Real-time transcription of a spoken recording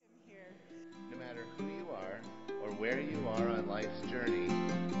where you are on life's journey,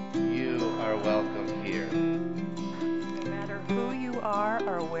 you are welcome here. No matter who you are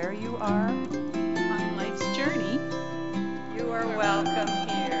or where you are on life's journey, you are welcome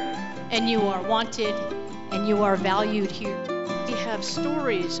here. And you are wanted and you are valued here. We have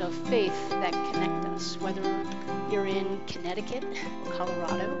stories of faith that connect us, whether you're in Connecticut,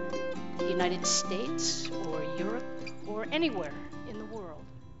 Colorado, the United States, or Europe, or anywhere in the world.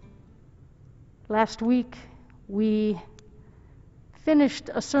 Last week, we finished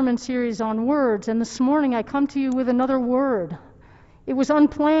a sermon series on words, and this morning I come to you with another word. It was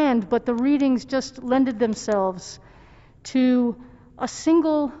unplanned, but the readings just lended themselves to a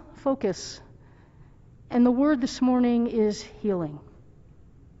single focus. And the word this morning is healing.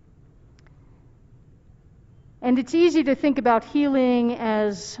 And it's easy to think about healing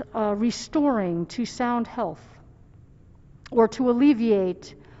as restoring to sound health, or to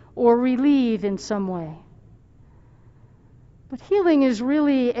alleviate or relieve in some way. But healing is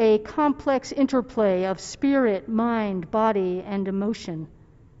really a complex interplay of spirit, mind, body, and emotion.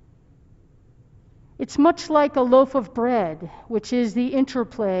 It's much like a loaf of bread, which is the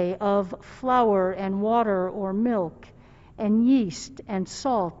interplay of flour and water or milk, and yeast and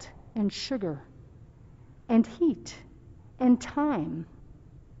salt and sugar, and heat and time.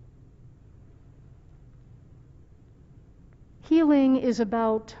 Healing is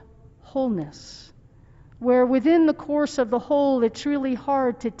about wholeness, where within the course of the whole, it's really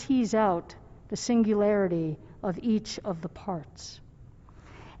hard to tease out the singularity of each of the parts.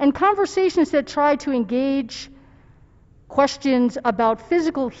 And conversations that try to engage questions about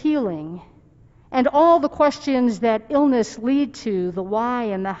physical healing and all the questions that illness lead to, the why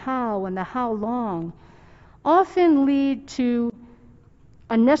and the how long, often lead to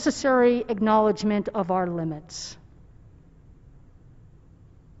a necessary acknowledgement of our limits.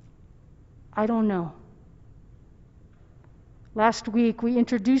 I don't know. Last week we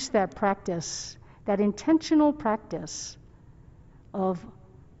introduced that practice, that intentional practice of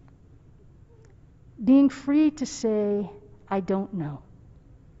being free to say, I don't know.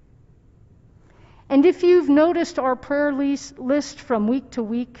 And if you've noticed our prayer list from week to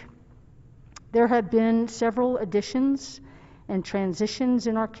week, there have been several additions and transitions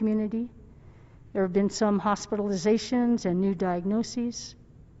in our community. There have been some hospitalizations and new diagnoses.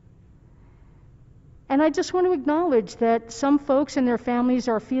 And I just want to acknowledge that some folks and their families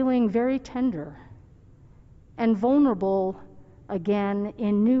are feeling very tender and vulnerable again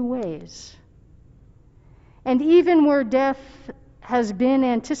in new ways. And even where death has been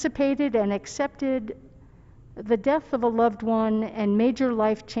anticipated and accepted, the death of a loved one and major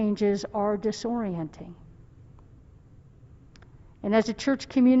life changes are disorienting. And as a church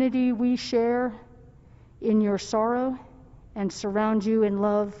community, we share in your sorrow and surround you in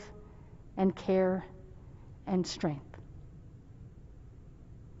love and care and strength.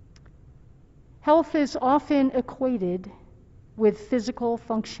 Health is often equated with physical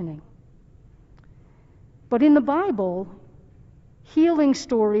functioning. But in the Bible, healing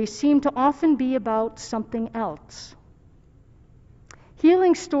stories seem to often be about something else.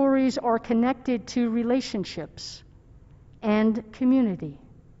 Healing stories are connected to relationships and community.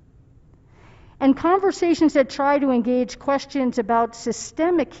 And conversations that try to engage questions about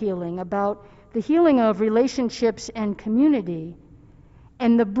systemic healing, about the healing of relationships and community,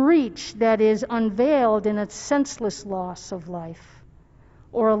 and the breach that is unveiled in a senseless loss of life,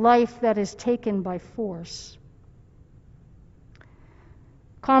 or a life that is taken by force.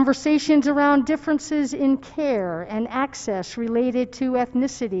 Conversations around differences in care and access related to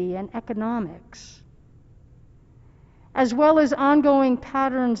ethnicity and economics, as well as ongoing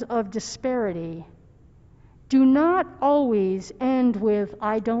patterns of disparity, do not always end with,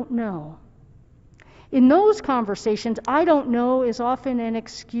 I don't know. In those conversations, I don't know is often an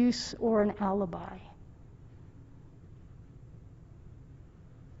excuse or an alibi.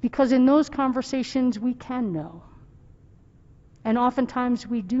 Because in those conversations, we can know. And oftentimes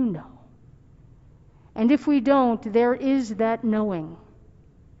we do know. And if we don't, there is that knowing.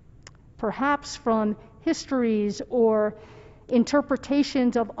 Perhaps from histories or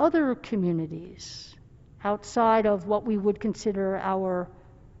interpretations of other communities outside of what we would consider our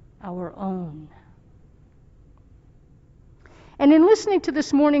own. And in listening to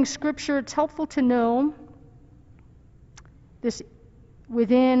this morning's scripture, it's helpful to know this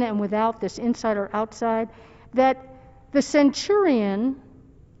within and without, this inside or outside, that the centurion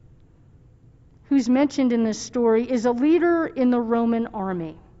who's mentioned in this story is a leader in the Roman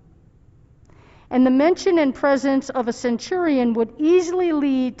army. And the mention and presence of a centurion would easily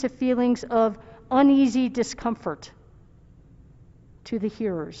lead to feelings of uneasy discomfort to the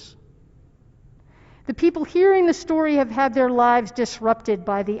hearers. The people hearing the story have had their lives disrupted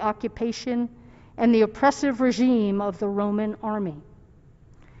by the occupation and the oppressive regime of the Roman army,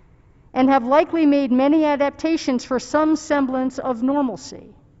 and have likely made many adaptations for some semblance of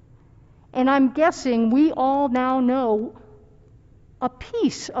normalcy. And I'm guessing we all now know a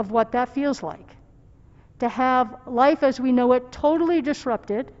piece of what that feels like, to have life as we know it totally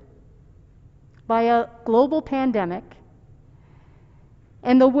disrupted by a global pandemic,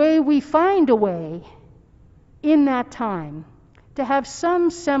 and the way we find a way in that time to have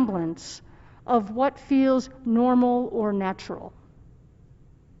some semblance of what feels normal or natural.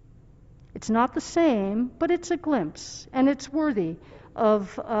 It's not the same, but it's a glimpse, and it's worthy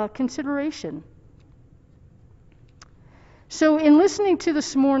of consideration. So in listening to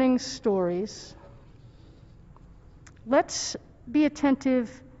this morning's stories, let's be attentive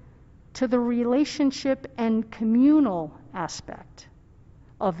to the relationship and communal aspect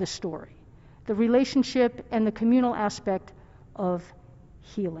of the story, the relationship and the communal aspect of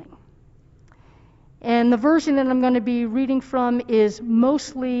healing. And the version that I'm going to be reading from is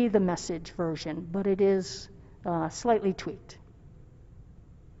mostly the Message version, but it is slightly tweaked.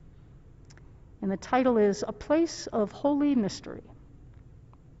 And the title is A Place of Holy Mystery.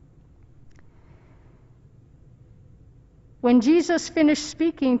 When Jesus finished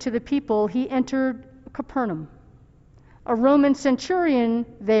speaking to the people, he entered Capernaum. A Roman centurion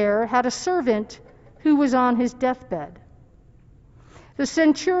there had a servant who was on his deathbed. The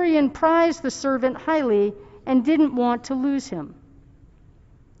centurion prized the servant highly and didn't want to lose him.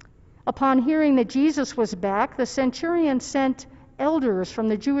 Upon hearing that Jesus was back, the centurion sent elders from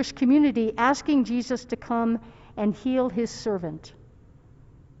the Jewish community asking Jesus to come and heal his servant.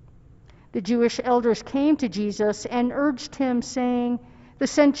 The Jewish elders came to Jesus and urged him, saying, "The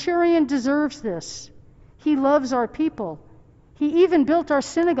centurion deserves this. He loves our people. He even built our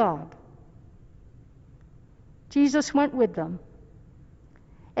synagogue." Jesus went with them.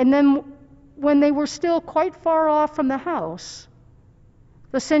 And then, when they were still quite far off from the house,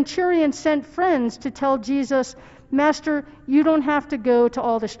 the centurion sent friends to tell Jesus, "Master, you don't have to go to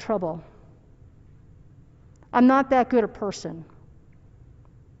all this trouble. I'm not that good a person.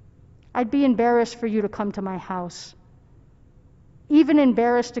 I'd be embarrassed for you to come to my house, even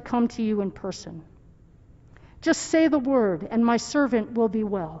embarrassed to come to you in person. Just say the word, and my servant will be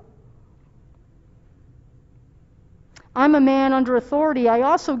well. I'm a man under authority. I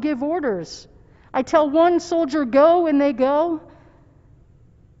also give orders. I tell one soldier, go, and they go.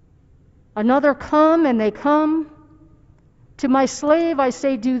 Another, come, and they come. To my slave, I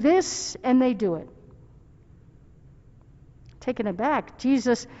say, do this, and they do it." Taken aback,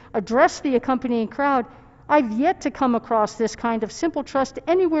 Jesus addressed the accompanying crowd, "I've yet to come across this kind of simple trust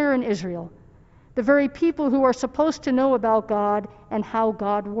anywhere in Israel, the very people who are supposed to know about God and how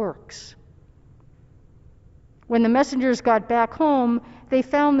God works." When the messengers got back home, they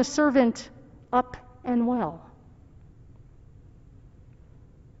found the servant up and well.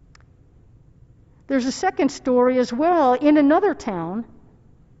 There's a second story as well in another town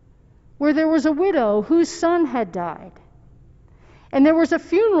where there was a widow whose son had died. And there was a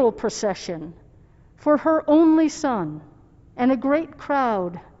funeral procession for her only son, and a great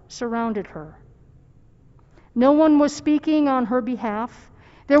crowd surrounded her. No one was speaking on her behalf.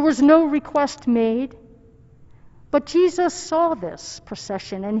 There was no request made. But Jesus saw this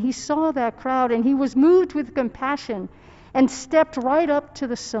procession, and he saw that crowd, and he was moved with compassion and stepped right up to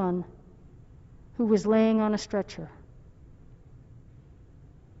the son who was laying on a stretcher.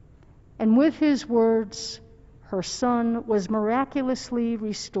 And with his words, her son was miraculously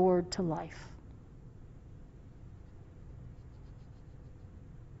restored to life.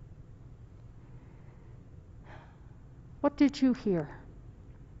 What did you hear?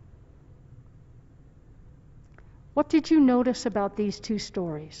 What did you notice about these two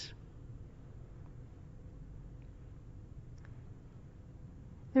stories?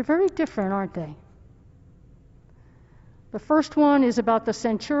 They're very different, aren't they? The first one is about the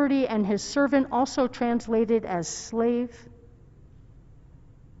centurion and his servant, also translated as slave.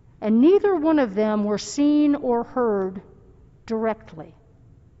 And neither one of them were seen or heard directly.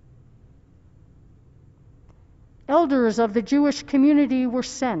 Elders of the Jewish community were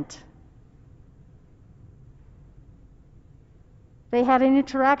sent. They had an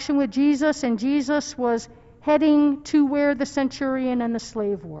interaction with Jesus, and Jesus was heading to where the centurion and the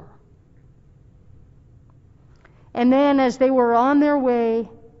slave were. And then, as they were on their way,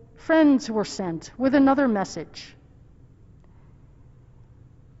 friends were sent with another message.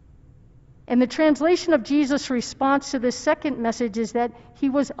 And the translation of Jesus' response to this second message is that he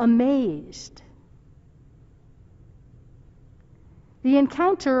was amazed. The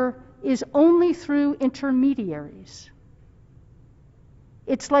encounter is only through intermediaries.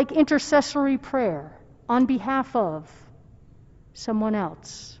 It's like intercessory prayer on behalf of someone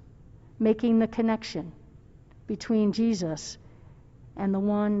else, making the connection between Jesus and the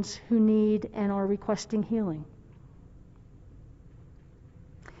ones who need and are requesting healing.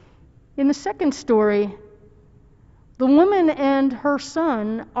 In the second story, the woman and her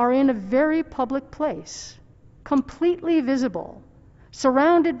son are in a very public place, completely visible,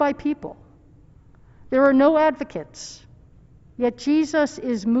 surrounded by people. There are no advocates, yet Jesus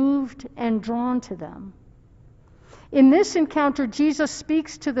is moved and drawn to them. In this encounter, Jesus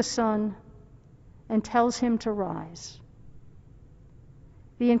speaks to the son and tells him to rise.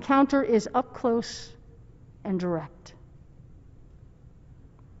 The encounter is up close and direct.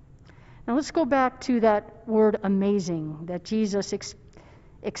 Now let's go back to that word amazing that Jesus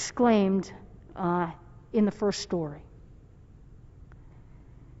exclaimed in the first story.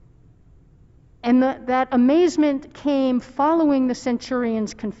 And that amazement came following the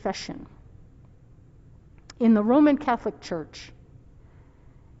centurion's confession. In the Roman Catholic Church,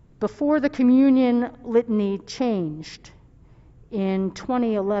 before the communion litany changed in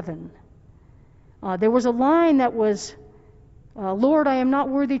 2011, there was a line that was, Lord, I am not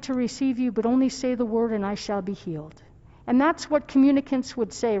worthy to receive you, but only say the word and I shall be healed. And that's what communicants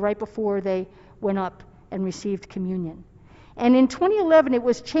would say right before they went up and received communion. And in 2011, it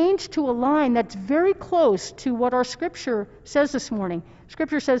was changed to a line that's very close to what our scripture says this morning.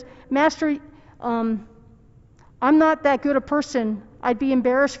 Scripture says, Master, I'm not that good a person. I'd be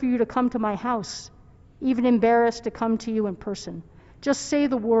embarrassed for you to come to my house, even embarrassed to come to you in person. Just say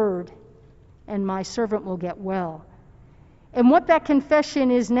the word, and my servant will get well. And what that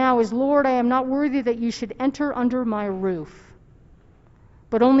confession is now is, Lord, I am not worthy that you should enter under my roof,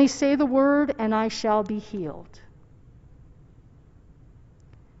 but only say the word, and I shall be healed.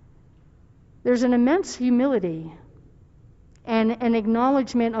 There's an immense humility and an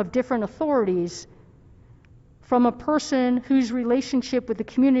acknowledgement of different authorities from a person whose relationship with the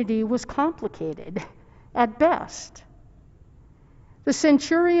community was complicated at best. The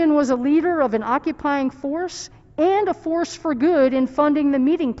centurion was a leader of an occupying force and a force for good in funding the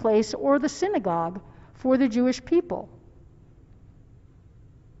meeting place or the synagogue for the Jewish people.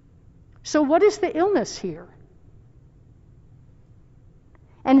 So what is the illness here?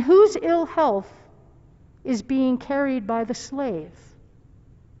 And whose ill health is being carried by the slave?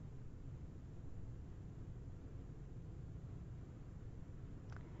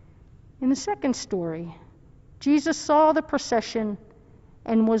 In the second story, Jesus saw the procession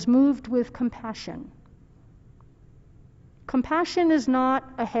and was moved with compassion. Compassion is not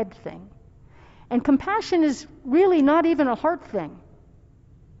a head thing. And compassion is really not even a heart thing.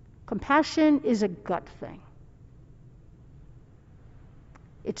 Compassion is a gut thing.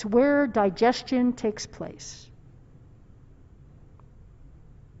 It's where digestion takes place.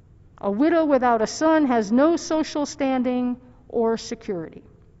 A widow without a son has no social standing or security.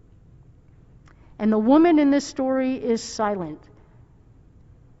 And the woman in this story is silent.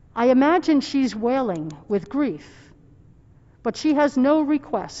 I imagine she's wailing with grief, but she has no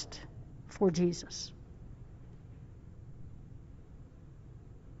request for Jesus.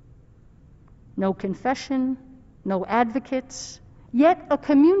 No confession, no advocates, yet a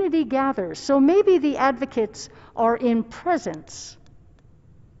community gathers. So maybe the advocates are in presence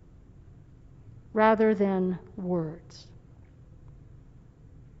rather than words.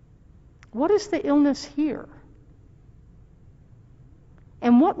 What is the illness here?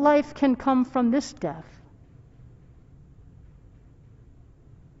 And what life can come from this death?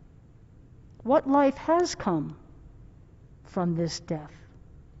 What life has come from this death?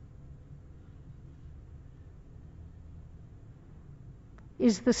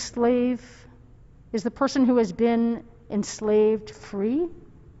 Is the person who has been enslaved free?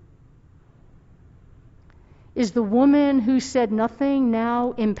 Is the woman who said nothing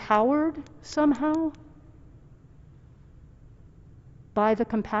now empowered somehow by the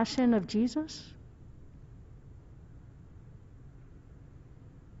compassion of Jesus?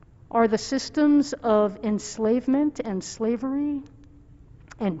 Are the systems of enslavement and slavery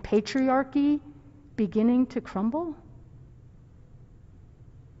and patriarchy beginning to crumble?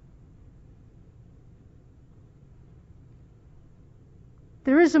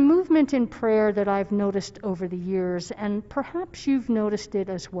 There is a movement in prayer that I've noticed over the years, and perhaps you've noticed it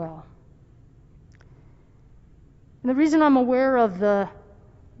as well. And the reason I'm aware of the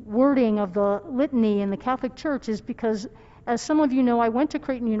wording of the litany in the Catholic Church is because, as some of you know, I went to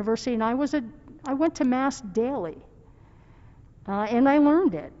Creighton University and I went to Mass daily, and I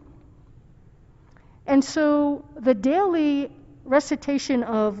learned it. And so the daily recitation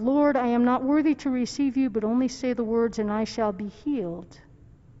of, Lord, I am not worthy to receive you, but only say the words and I shall be healed,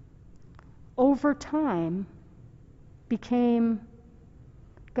 over time became,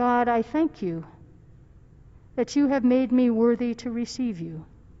 God, I thank you that you have made me worthy to receive you.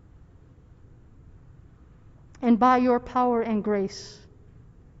 And by your power and grace,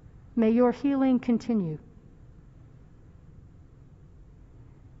 may your healing continue.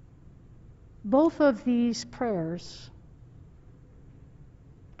 Both of these prayers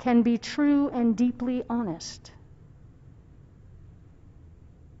can be true and deeply honest.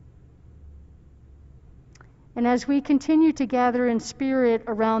 And as we continue to gather in spirit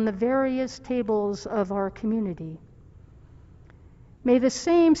around the various tables of our community, may the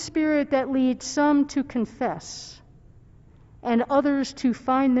same Spirit that leads some to confess and others to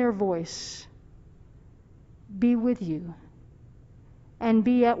find their voice be with you and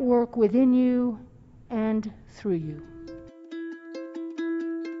be at work within you and through you.